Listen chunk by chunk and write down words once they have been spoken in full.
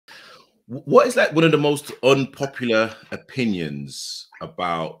What is like one of the most unpopular opinions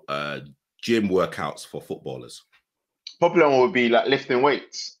about gym workouts for footballers? Popular one would be like lifting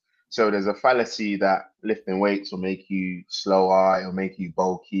weights. So there's a fallacy that lifting weights will make you slower, it'll make you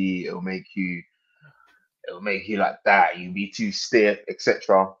bulky, it'll make you like that, you'll be too stiff,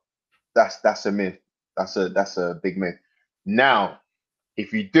 etc. That's a myth. That's a big myth. Now,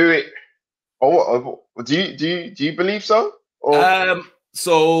 if you do it, do you believe so? Or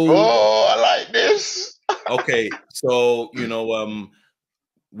So oh, I like this. okay, so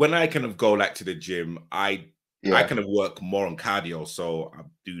when I kind of go like to the gym, I Yeah, kind of work more on cardio, so I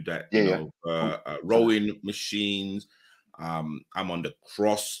do that, yeah, yeah. rowing machines. I'm on the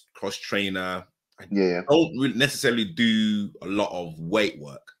cross trainer. I Yeah, yeah. don't really necessarily do a lot of weight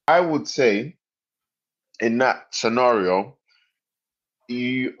work. I would say in that scenario,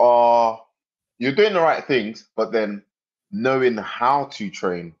 you are you're doing the right things, but then knowing how to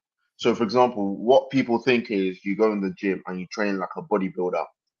train. So, for example, what people think is you go in the gym and you train like a bodybuilder,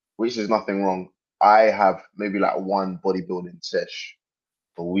 which is nothing wrong. I have maybe like one bodybuilding sesh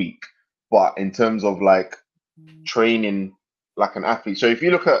a week, but in terms of like training like an athlete, so if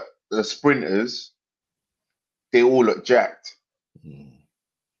you look at the sprinters, they all look jacked. Mm.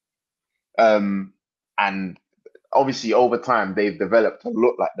 Um, and obviously over time they've developed to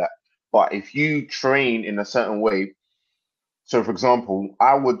look like that. But if you train in a certain way, so for example,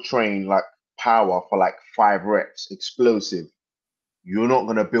 I would train like power for like 5 reps, explosive. You're not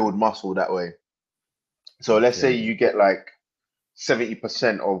gonna build muscle that way. So let's say Okay. you get like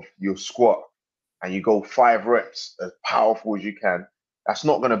 70% of your squat and you go 5 reps as powerful as you can. That's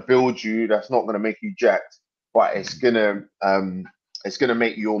not gonna build you, that's not gonna make you jacked, but it's gonna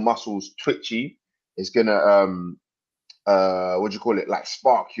make your muscles twitchy. It's gonna what do you call it, like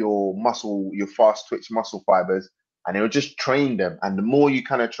spark your fast twitch muscle fibers, and it'll just train them. And the more you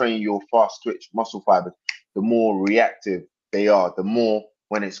kind of train your fast twitch muscle fibers, the more reactive they are, the more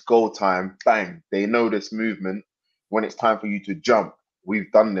when it's goal time, bang, they know this movement. When it's time for you to jump,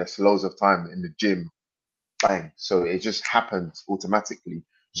 we've done this loads of time in the gym, bang, so it just happens automatically.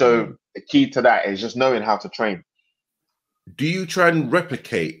 So Mm. the key to that is just knowing how to train. Do you try and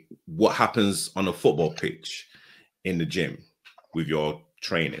replicate what happens on a football pitch in the gym with your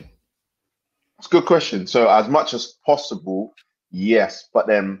training? It's a good question. So as much as possible, yes, but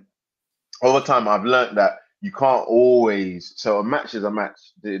then over time I've learned that you can't always, so a match is a match.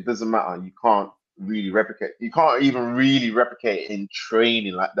 It doesn't matter. You can't really replicate. You can't even really replicate in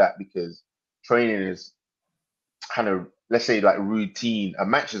training like that, because training is kind of, let's say, like routine. A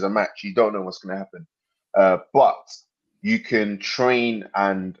match is a match. You don't know what's going to happen. But you can train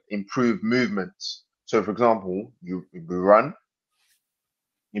and improve movements. So for example, you run,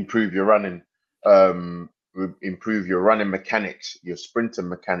 improve your running, improve your running mechanics, your sprinting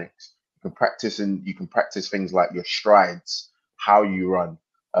mechanics. You can practice things like your strides, how you run,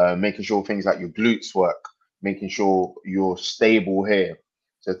 making sure things like your glutes work, making sure you're stable here.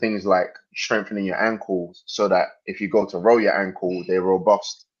 So things like strengthening your ankles so that if you go to row your ankle, they're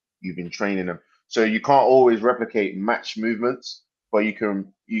robust. You've been training them. So you can't always replicate match movements, but you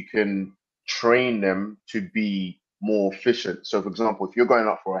can train them to be more efficient. So, for example, if you're going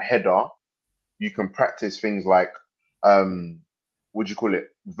up for a header, you can practice things like, um, what do you call it,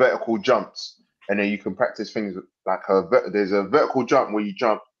 vertical jumps, and then you can practice things like there's a vertical jump where you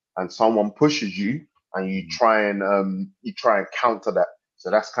jump and someone pushes you, and you try and counter that. So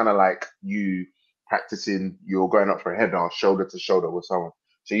that's kind of like you practicing. You're going up for a header, shoulder to shoulder with someone.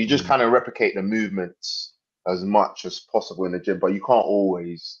 So you just Mm. kind of replicate the movements as much as possible in the gym, but you can't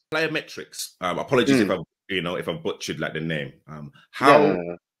always. Plyometrics. Apologies if Mm, I've butchered like the name. no, no, no,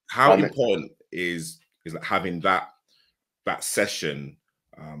 no. How Um, important is like having that session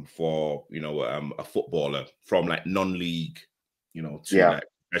for a footballer from like non-league, to yeah. like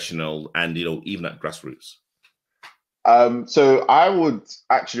professional and even at grassroots? So I would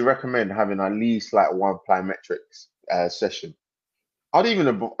actually recommend having at least like one plyometrics session. I'd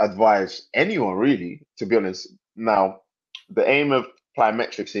even advise anyone really, to be honest. Now, the aim of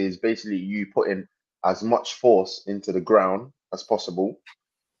plyometrics is basically you put in as much force into the ground as possible,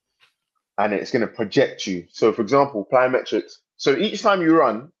 and it's going to project you. So, for example, plyometrics. So each time you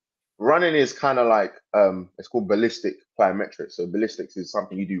run, running is kind of like it's called ballistic plyometrics. So ballistics is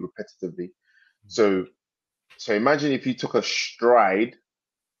something you do repetitively. So so imagine if you took a stride.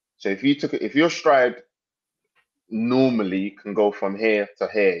 So if your stride normally can go from here to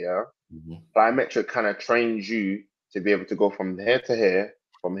here, yeah, Mhm. plyometric kind of trains you to be able to go from here to here,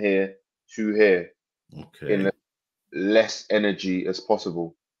 from here to here in Okay. less energy as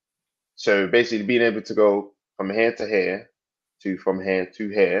possible. So basically being able to go from here to here to from here to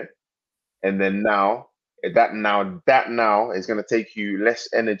here and then that now is going to take you less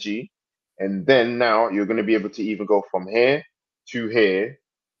energy, and then now you're going to be able to even go from here to here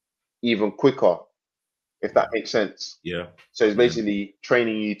even quicker, if that makes sense. Yeah. So it's Yeah. basically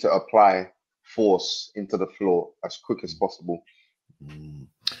training you to apply force into the floor as quick as possible.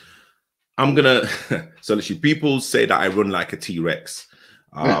 I'm gonna so literally people say that I run like a T-Rex.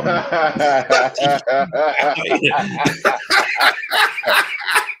 Oh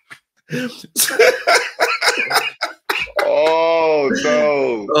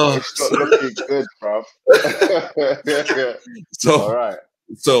no, Oh, it's not looking good, bruv. so All right.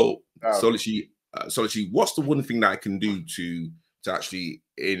 so literally, what's the one thing that I can do to actually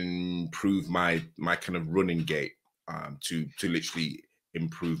improve my kind of running gait, to literally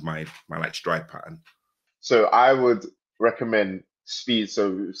improve my like stride pattern? So I would recommend speed.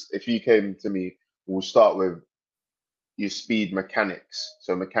 So if you came to me, we'll start with your speed mechanics.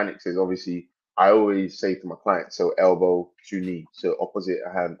 So mechanics is obviously, I always say to my clients, so elbow to knee, so opposite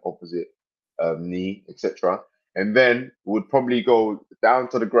hand, opposite knee, etc. And then we'd probably go down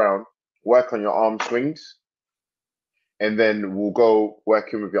to the ground, work on your arm swings, and then we'll go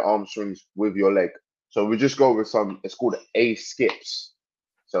working with your arm swings with your leg. So we just go with some, it's called A skips.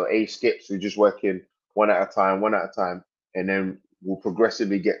 So A skips, we're just working one at a time, one at a time, and then we'll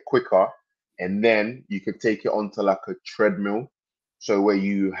progressively get quicker. And then you could take it onto like a treadmill. So where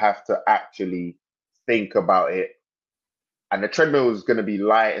you have to actually think about it. And the treadmill is going to be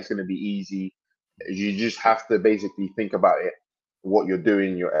light, it's going to be easy. You just have to basically think about it, what you're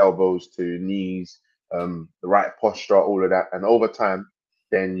doing, your elbows to knees, the right posture, all of that. And over time,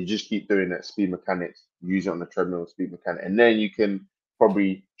 then you just keep doing that speed mechanics, use it on the treadmill, speed mechanic. And then you can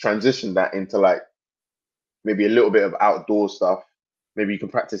probably transition that into like maybe a little bit of outdoor stuff. Maybe you can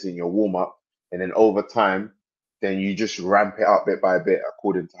practice in your warm up. And then over time, then you just ramp it up bit by bit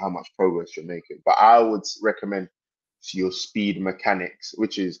according to how much progress you're making. But I would recommend your speed mechanics,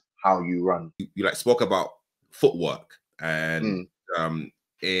 which is how you run. You like spoke about footwork, and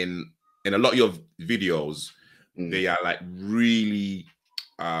in a lot of your videos, they are like really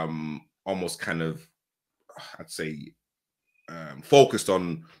almost kind of, I'd say, focused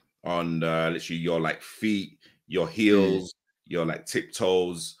on literally your like feet, your heels, your like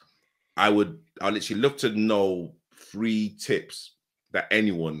tiptoes. I'd literally love to know 3 tips that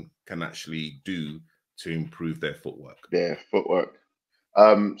anyone can actually do to improve their footwork. Yeah, footwork.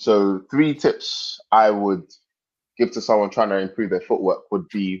 So 3 tips I would give to someone trying to improve their footwork would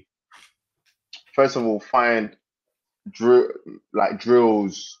be, first of all, find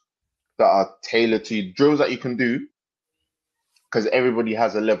drills that are tailored to you, drills that you can do, because everybody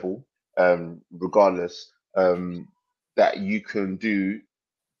has a level, regardless, that you can do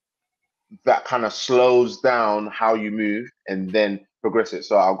that kind of slows down how you move and then progress it.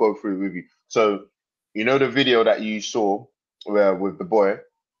 So I'll go through it with you. So you know the video that you saw where with the boy.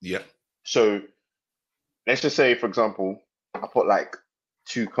 Yeah. So let's just say, for example, I put like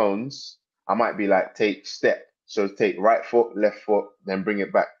 2 cones. I might be like, take step. So take right foot, left foot, then bring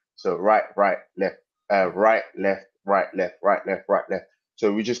it back. So right, right, left, right, left, right, left, right, left, right, left.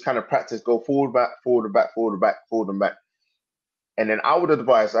 So we just kind of practice, go forward, back, forward, back, forward, back, forward, and back. And then I would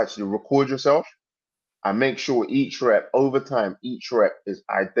advise actually record yourself and make sure each rep over time, each rep is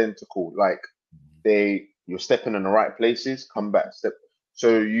identical. Like you're stepping in the right places, come back, step.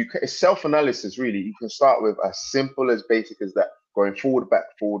 So it's self-analysis really. You can start with as simple as basic as that, going forward, back,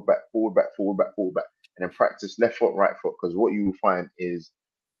 forward, back, forward, back, forward, back, forward, back, and then practice left foot, right foot. Because what you will find is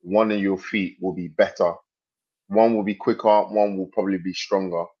one of your feet will be better. One will be quicker, one will probably be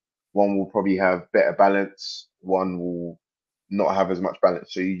stronger, one will probably have better balance, one will not have as much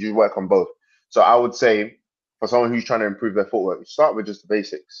balance. So you just work on both. So I would say for someone who's trying to improve their footwork, you start with just the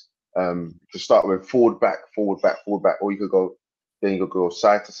basics. Just start with forward, back, forward, back, forward, back, or you could go, then you could go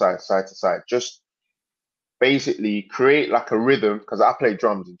side to side, side to side. Just basically create like a rhythm, because I play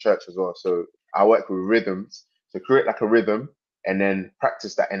drums in church as well. So I work with rhythms. So create like a rhythm and then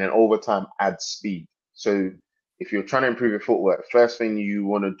practice that. And then over time, add speed. So if you're trying to improve your footwork, first thing you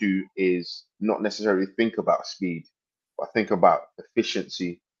want to do is not necessarily think about speed, but think about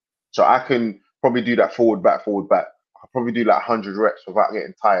efficiency. So I can probably do that forward, back, forward, back. I'll probably do like 100 reps without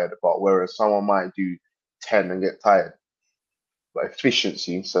getting tired, but whereas someone might do 10 and get tired. But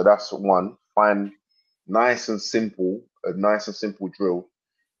efficiency, so that's one. Find a nice and simple drill.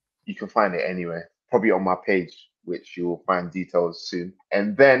 You can find it anywhere, probably on my page, which you will find details soon.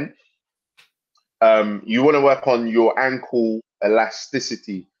 And then you want to work on your ankle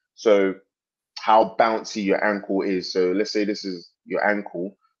elasticity. So how bouncy your ankle is. So let's say this is your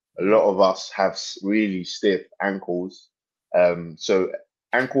ankle. A lot of us have really stiff ankles. So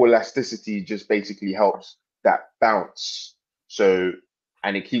ankle elasticity just basically helps that bounce. So,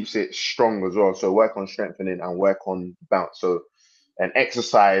 and it keeps it strong as well. So work on strengthening and work on bounce. So an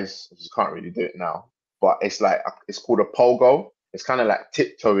exercise, I just can't really do it now, but it's like, it's called a pogo. It's kind of like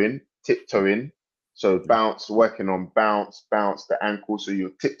tiptoeing. So bounce, working on bounce the ankle. So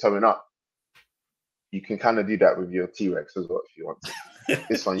you're tiptoeing up. You can kind of do that with your T-Rex as well if you want to.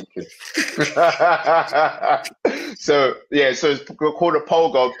 This one you can. So yeah, so it's called a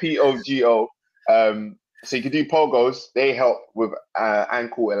pogo, Pogo. So you can do pogos. They help with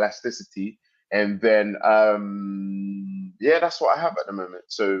ankle elasticity, and then yeah, that's what I have at the moment.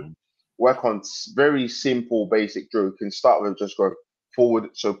 So work on very simple, basic drill. You can start with just go forward.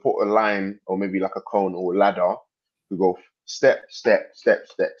 So put a line or maybe like a cone or a ladder. We go step, step, step,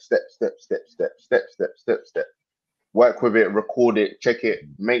 step, step, step, step, step, step, step, step, step. Work with it, record it, check it,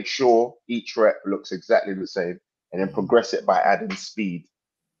 make sure each rep looks exactly the same, and then progress it by adding speed,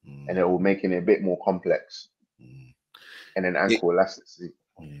 and it will making it a bit more complex. And then ankle elasticity.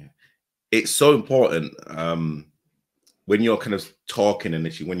 It's so important when you're kind of talking and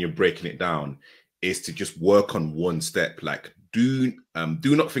actually when you're breaking it down, is to just work on one step. Like do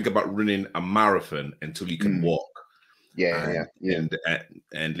not think about running a marathon until you can walk. And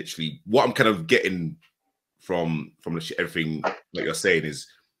literally what I'm kind of getting from everything that you're saying is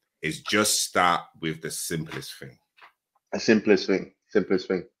just start with the simplest thing. Simplest thing.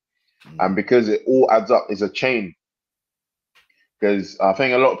 And because it all adds up, is a chain. Because I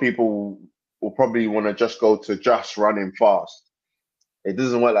think a lot of people will probably want to just go to just running fast. It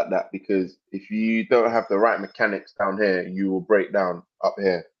doesn't work like that, because if you don't have the right mechanics down here, you will break down up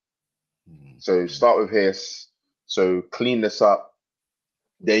here. So start with here. So clean this up.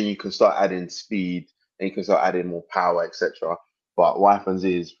 Then you can start adding speed. Then you can start adding more power, etc. But what happens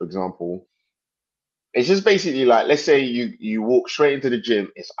is, for example, it's just basically like, let's say you walk straight into the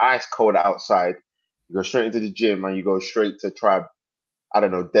gym. It's ice cold outside. You go straight into the gym and you go straight to try, I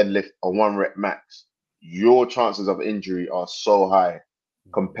don't know, deadlift a 1 rep max. Your chances of injury are so high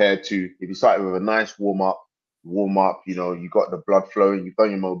compared to if you started with a nice warm up, you know, you got the blood flowing, you've done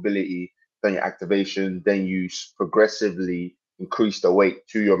your mobility, done your activation, then you progressively increase the weight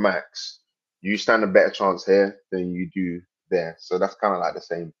to your max. You stand a better chance here than you do there. So that's kind of like the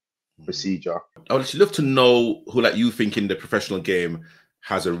same procedure. I would love to know who, like, you think in the professional game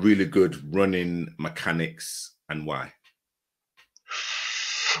has a really good running mechanics and why.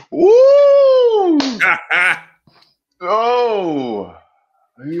 Ooh! Oh,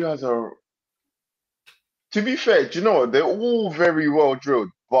 who has a? To be fair, do you know what? They're all very well drilled,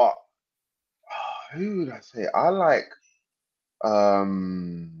 but who would I say? I like.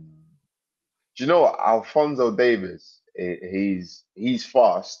 Do you know what? Alfonso Davis. He's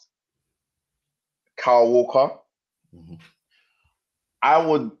fast. Kyle Walker. I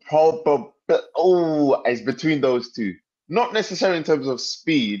would probably. Oh, it's between those two. Not necessarily in terms of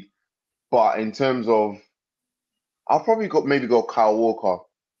speed, but in terms of, I'll probably maybe go Kyle Walker.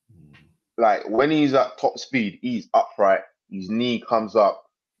 Like when he's at top speed, he's upright, his knee comes up,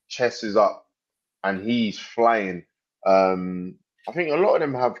 chest is up, and he's flying. I think a lot of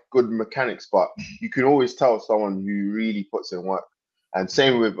them have good mechanics, but you can always tell someone who really puts in work. And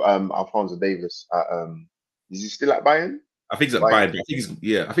same with Alfonso Davis. Is he still at Bayern? I think he's at Bayern.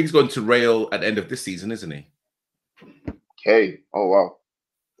 I think he's going to Real at the end of this season, isn't he? Okay. Oh wow.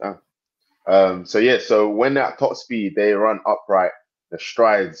 Yeah. So yeah. So when they're at top speed, they run upright. The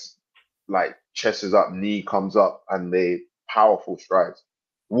strides, like chest is up, knee comes up, and they powerful strides.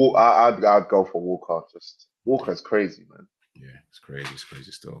 I'd go for Walker. Just Walker's crazy, man. Yeah, it's crazy. It's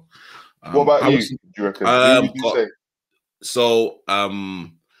crazy still. What about you? Do you reckon? Who would you say? So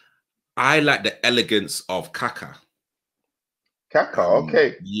I like the elegance of Kaka.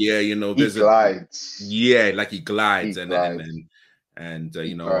 Okay. Yeah, you know, he glides. Like he glides, and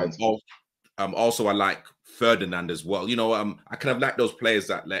you know, also I like Ferdinand as well. You know, I kind of like those players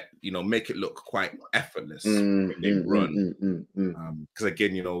that make it look quite effortless when they run. Because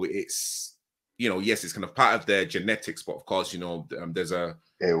again, you know, it's, you know, yes, it's kind of part of their genetics, but of course, you know,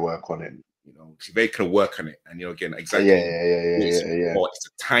 they work on it. You know, they can work on it, and you know, again, exactly. It's the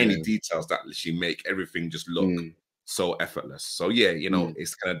tiny details that actually make everything just look so effortless. So yeah, you know,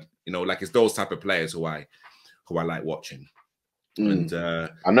 it's kind of, you know, like it's those type of players who I like watching. And I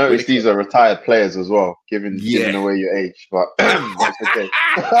noticed these are retired players as well, giving away your age, but that's okay.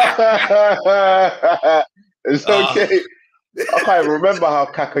 It's okay. I can't remember how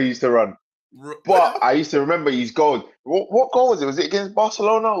Kaka used to run, but I used to remember his goals. What goal was it? Was it against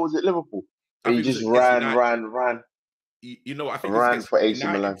Barcelona or was it Liverpool? He just ran. You know, I think ran for AC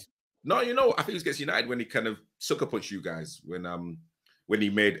Milan. No, you know, I think it was against United when he kind of sucker punched you guys when when he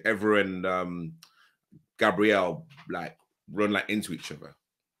made Ever and Gabrielle like run like into each other.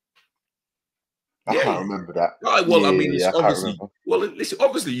 I can't remember that. Oh, well, I mean, it's I can't obviously, remember. well, listen,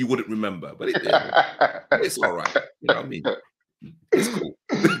 obviously you wouldn't remember, but it's all right. You know what I mean? It's cool.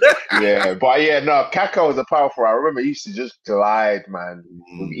 Yeah, but yeah, no, Kaka was a powerful. I remember he used to just glide, man,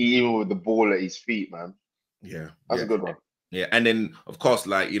 even with the ball at his feet, man. Yeah, that's a good one. Yeah, and then of course,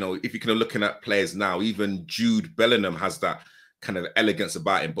 like, you know, if you're kind of looking at players now, even Jude Bellingham has that kind of elegance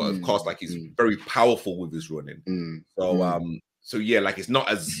about him, but of course, like, he's very powerful with his running. So yeah, like, it's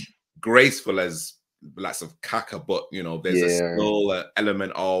not as graceful as lots of Kaka, but you know, there's a still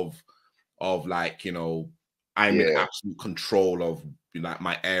element of like, you know, I'm in absolute control of, you know, like,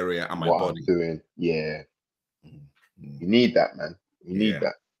 my area and my body. I'm doing. Yeah, you need that, man. You need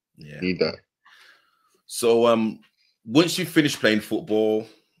that. Yeah, you need that. So once you finish playing football,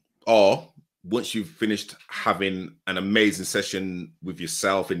 or once you've finished having an amazing session with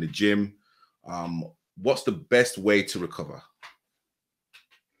yourself in the gym, what's the best way to recover?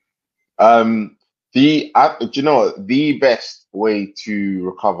 Do you know what? The best way to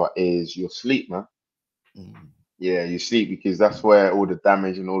recover is your sleep, man. Yeah, you sleep, because that's where all the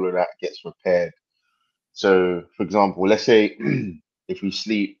damage and all of that gets repaired. So, for example, let's say if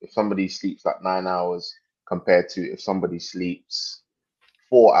somebody sleeps like 9 hours compared to if somebody sleeps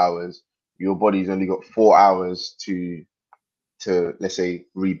 4 hours, your body's only got 4 hours to let's say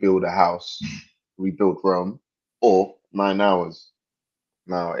rebuild a house, rebuild Rome, or 9 hours.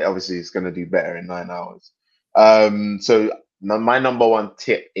 Now, obviously, it's going to do better in 9 hours. So now my number one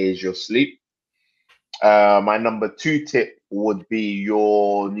tip is your sleep. My number two tip would be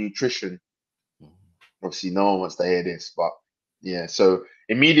your nutrition. Obviously, no one wants to hear this, but yeah. So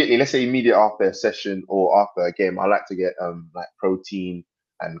immediately, let's say immediate after a session or after a game, I like to get like protein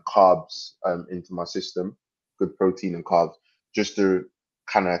and carbs into my system. Good protein and carbs, just to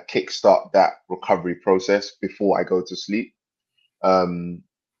kind of kickstart that recovery process before I go to sleep.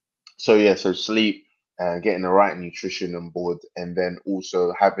 So yeah, so sleep, getting the right nutrition on board, and then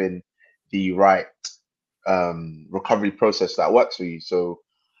also having the right recovery process that works for you. So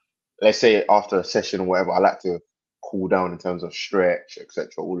let's say after a session or whatever, I like to cool down in terms of stretch, etc.,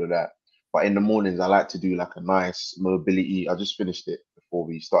 all of that. But in the mornings, I like to do like a nice mobility. I just finished it before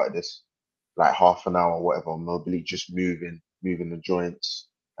we started this, like half an hour or whatever, mobility, just moving the joints,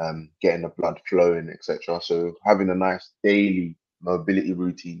 getting the blood flowing, etc. So having a nice daily mobility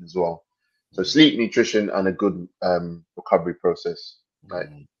routine as well. So sleep, nutrition, and a good recovery process, like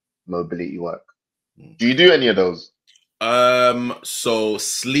mobility work. Do you do any of those? So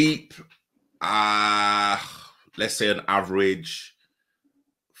sleep, let's say an average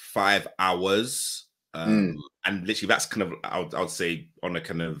 5 hours. And literally that's kind of, I would say, on a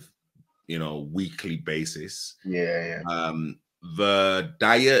kind of, you know, weekly basis. Yeah. The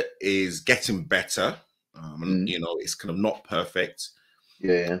diet is getting better. You know, it's kind of not perfect.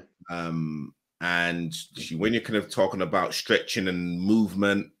 Yeah. And when you're kind of talking about stretching and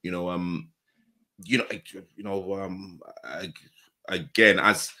movement, again,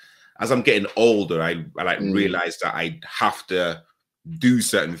 as I'm getting older, I like realize that I have to do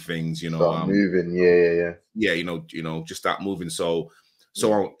certain things, Start moving. Yeah. Just start moving. So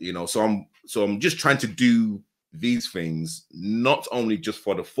I'm just trying to do these things, not only just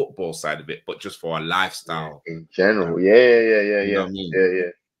for the football side of it, but just for a lifestyle in general. You know what I mean?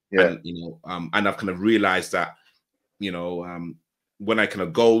 Yeah. And and I've kind of realized that, when I kind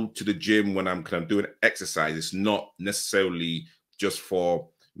of go to the gym, when I'm kind of doing exercise, it's not necessarily just for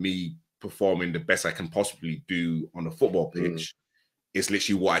me performing the best I can possibly do on a football pitch. It's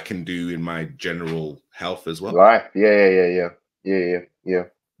literally what I can do in my general health as well. Life. Yeah.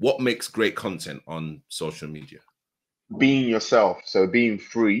 What makes great content on social media? Being yourself. So being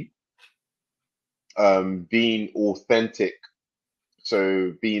free, being authentic.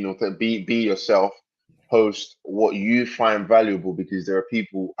 So being authentic, be yourself. Post what you find valuable, because there are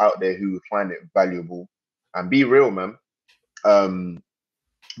people out there who find it valuable, and be real, man.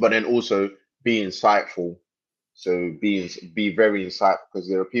 But then also be insightful. So be very insightful, because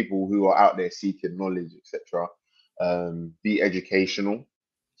there are people who are out there seeking knowledge, etc. Be educational.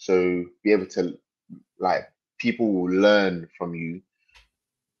 So be able to, like, people will learn from you.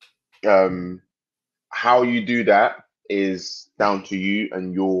 How you do that is down to you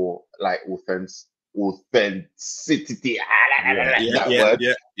and your like authenticity. That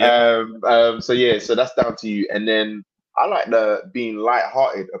word. So that's down to you. And then I like the being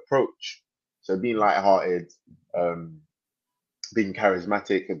light-hearted approach. So being light-hearted, being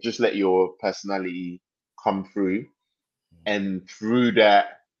charismatic, and just let your personality come through, and through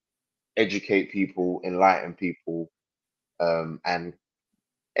that educate people, enlighten people, and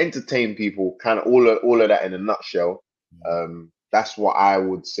entertain people, kind of all of that in a nutshell. That's what I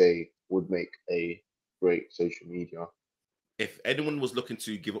would say would make a great social media. If anyone was looking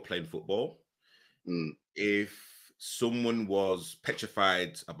to give up playing football, if someone was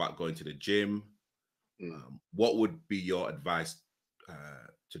petrified about going to the gym, what would be your advice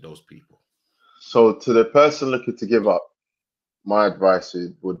to those people? So to the person looking to give up, my advice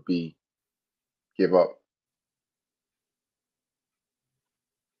would be give up.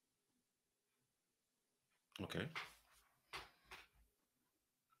 Okay.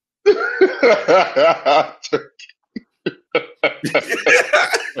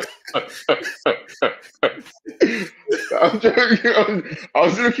 I'm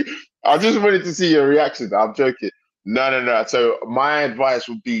joking. I just wanted to see your reaction. I'm joking. No. So my advice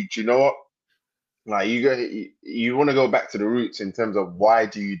would be, do you know what? Like you want to go back to the roots in terms of why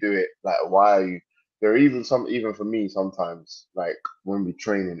do you do it? Like why are you there are even for me sometimes, like when we're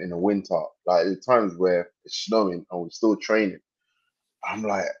training in the winter, like the times where it's snowing and we're still training, I'm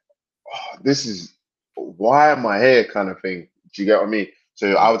like, oh, this is why am I here kind of thing. Do you get what I mean?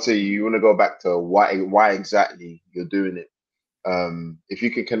 So I would say you want to go back to why exactly you're doing it. If you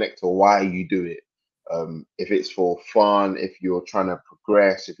can connect to why you do it, if it's for fun, if you're trying to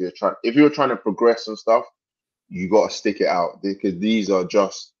progress, if you're trying to progress and stuff, you got to stick it out because these are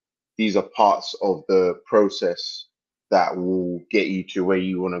parts of the process that will get you to where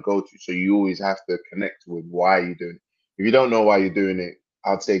you want to go to. So you always have to connect with why you're doing it. If you don't know why you're doing it,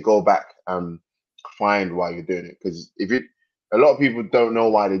 I'd say go back and find why you're doing it. Because a lot of people don't know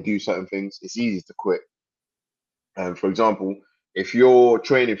why they do certain things, it's easy to quit. For example, if you're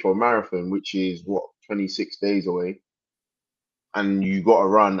training for a marathon, which is what 26 days away, and you got to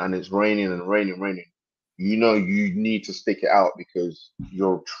run, and it's raining and raining, you know you need to stick it out because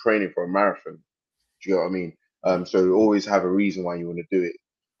you're training for a marathon. Do you know what I mean? So you always have a reason why you want to do it.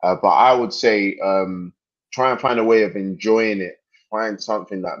 But I would say try and find a way of enjoying it. Find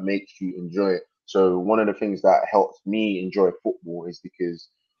something that makes you enjoy it. So one of the things that helps me enjoy football is because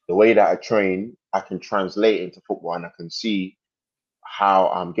the way that I train, I can translate into football and I can see how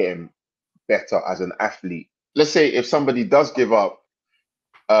I'm getting better as an athlete. Let's say if somebody does give up,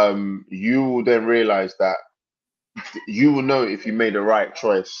 you will then realize that you will know if you made the right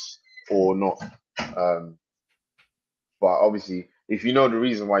choice or not. But obviously, if you know the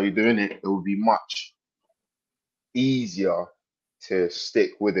reason why you're doing it, it will be much easier to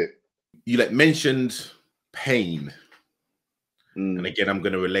stick with it. You like mentioned pain. And again, I'm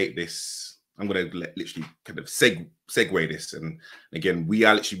going to relate this. I'm going to literally kind of segue this. And again, we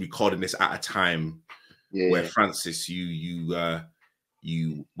are literally recording this at a time where Francis, you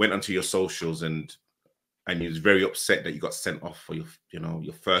went onto your socials and you was very upset that you got sent off for your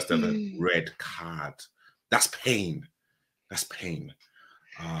first ever red card. That's pain. That's pain.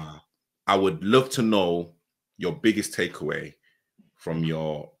 I would love to know your biggest takeaway from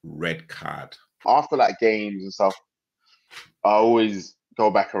your red card. After like games and stuff, I always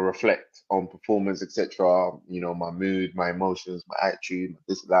go back and reflect on performance, etc. You know, my mood, my emotions, my attitude,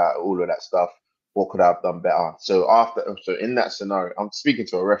 this, that, all of that stuff. What could I have done better? So in that scenario, I'm speaking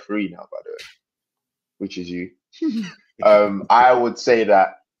to a referee now, by the way, which is you. I would say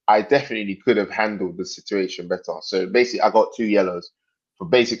that I definitely could have handled the situation better. So basically, I got 2 yellows for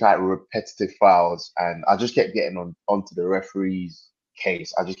basically like repetitive fouls, and I just kept getting onto the referee's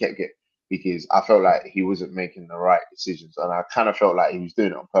case. I just kept getting because I felt like he wasn't making the right decisions, and I kind of felt like he was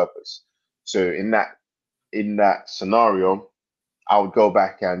doing it on purpose. So in that scenario, I would go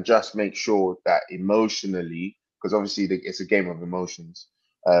back and just make sure that emotionally, because obviously it's a game of emotions.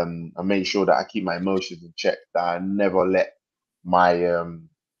 I make sure that I keep my emotions in check, that I never let my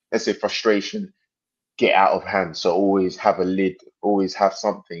let's say frustration get out of hand. So always have a lid, always have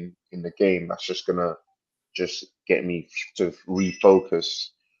something in the game that's just gonna just get me to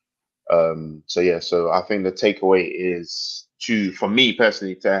refocus. So I think the takeaway is for me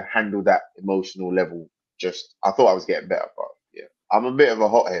personally, to handle that emotional level. Just I thought I was getting better, but yeah, I'm a bit of a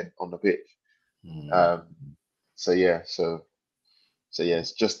hothead on the pitch. So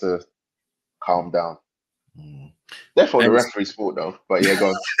it's just to calm down. Therefore, the referee's fault though. But yeah, go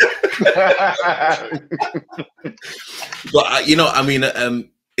on. But I mean,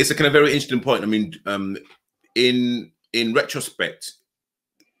 it's a kind of very interesting point. I mean, in retrospect,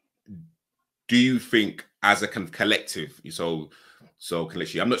 do you think as a kind of collective, so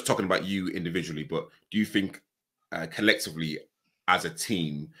collectively, I'm not talking about you individually, but do you think collectively as a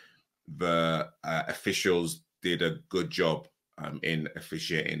team, the officials did a good job in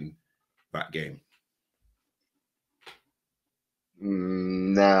officiating that game?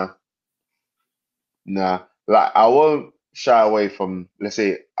 Nah. Like I won't shy away from, let's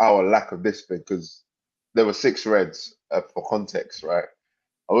say, our lack of discipline, because there were 6 reds for context, right?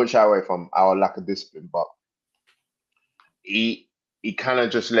 I won't shy away from our lack of discipline, but he kind of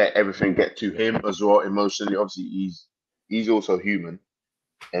just let everything get to him as well emotionally. Obviously, he's also human,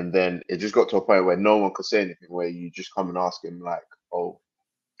 and then it just got to a point where no one could say anything. Where you just come and ask him like, "Oh,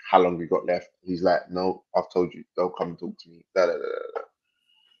 how long we got left?" He's like, "No, I've told you. Don't come and talk to me." Da, da, da, da.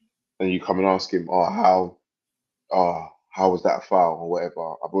 And you come and ask him, how was that a foul or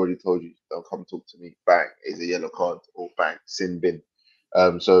whatever? I've already told you, don't come talk to me. Bang, it's a yellow card, or bang, sin bin.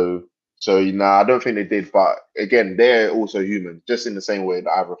 So I don't think they did, but again, they're also human, just in the same way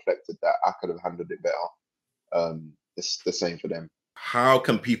that I've reflected that I could have handled it better. It's the same for them. How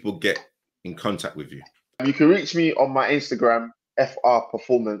can people get in contact with you? You can reach me on my Instagram, FR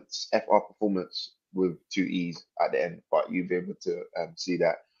Performance with 2 E's at the end, but you'll be able to see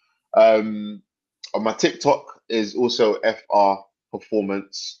that. On my TikTok is also FR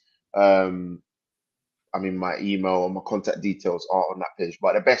Performance. My email or my contact details are on that page,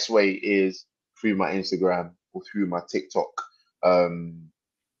 but the best way is through my Instagram or through my TikTok.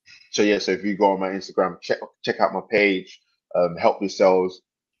 So if you go on my Instagram, check out my page, help yourselves.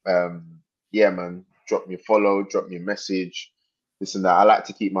 Man, drop me a follow, drop me a message, this and that. I like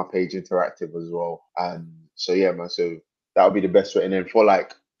to keep my page interactive as well. And so man, so that would be the best way. And then for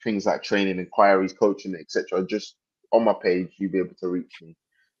like things like training, inquiries, coaching, etc., just on my page, you'll be able to reach me.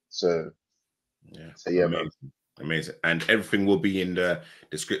 So man. Amazing. And everything will be in the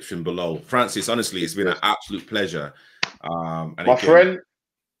description below. Francis, honestly, it's been an absolute pleasure. And my friend,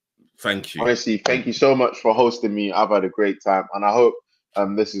 thank you. Honestly, thank you so much for hosting me. I've had a great time, and I hope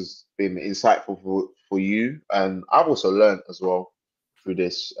this has been insightful for you. And I've also learned as well through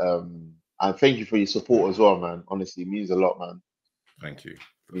this. And thank you for your support as well, man. Honestly, it means a lot, man. Thank you.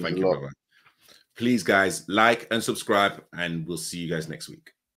 Thank you, brother. Please, guys, like and subscribe, and we'll see you guys next week.